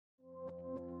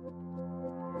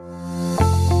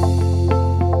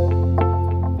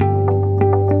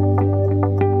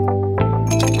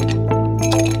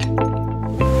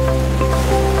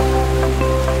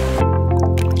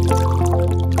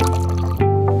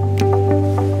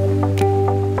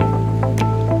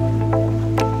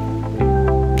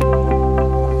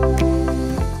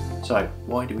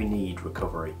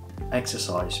recovery.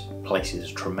 Exercise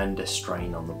places a tremendous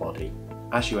strain on the body.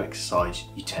 As you exercise,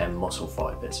 you tear muscle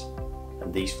fibres,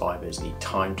 and these fibres need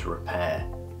time to repair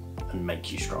and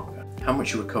make you stronger. How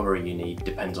much recovery you need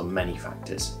depends on many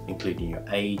factors, including your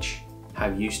age, how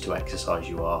used to exercise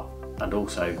you are, and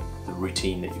also the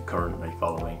routine that you're currently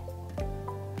following.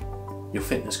 Your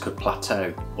fitness could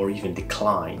plateau or even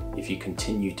decline if you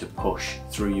continue to push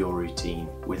through your routine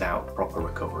without proper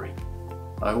recovery.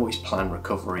 I always plan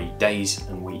recovery days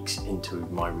and weeks into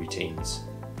my routines.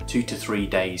 2 to 3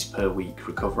 days per week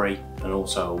recovery, and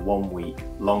also a 1 week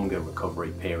longer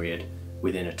recovery period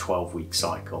within a 12-week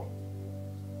cycle.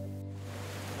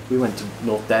 We went to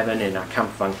North Devon in our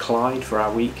campervan Clyde for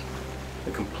our week,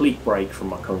 a complete break from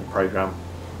my current programme,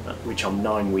 which I'm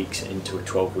 9 weeks into a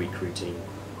 12-week routine.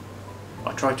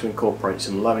 I try to incorporate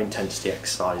some low intensity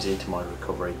exercise into my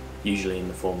recovery, usually in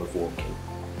the form of walking.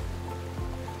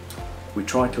 We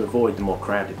try to avoid the more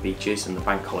crowded beaches and the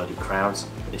bank holiday crowds,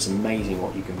 and it's amazing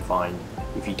what you can find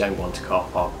if you don't want a car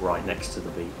park right next to the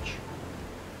beach.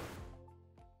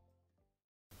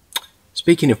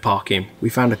 Speaking of parking, we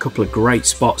found a couple of great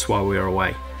spots while we were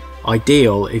away.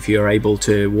 Ideal if you're able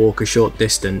to walk a short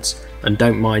distance and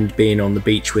don't mind being on the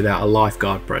beach without a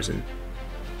lifeguard present.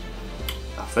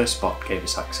 Our first spot gave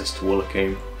us access to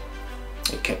WOOLACOMBE.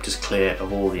 It kept us clear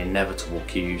of all the inevitable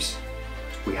queues.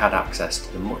 We had access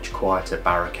to the much quieter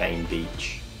Barricane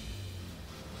beach.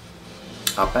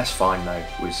 Our best find though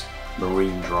was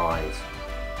Marine Drive.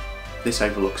 This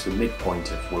overlooks the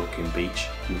midpoint of WOOLACOMBE beach,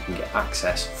 and you can get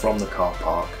access from the car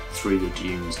park through the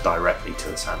dunes directly to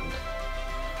the sand.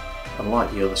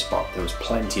 Unlike the other spot, there was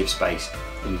plenty of space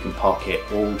and you can park here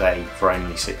all day for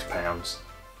only £6.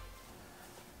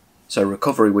 So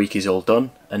recovery week is all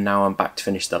done, and now I'm back to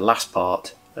finish the last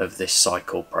part of this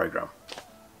cycle programme.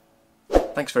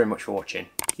 Thanks very much for watching.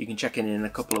 You can check in a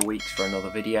couple of weeks for another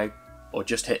video, or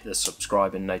just hit the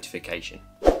subscribe and notification.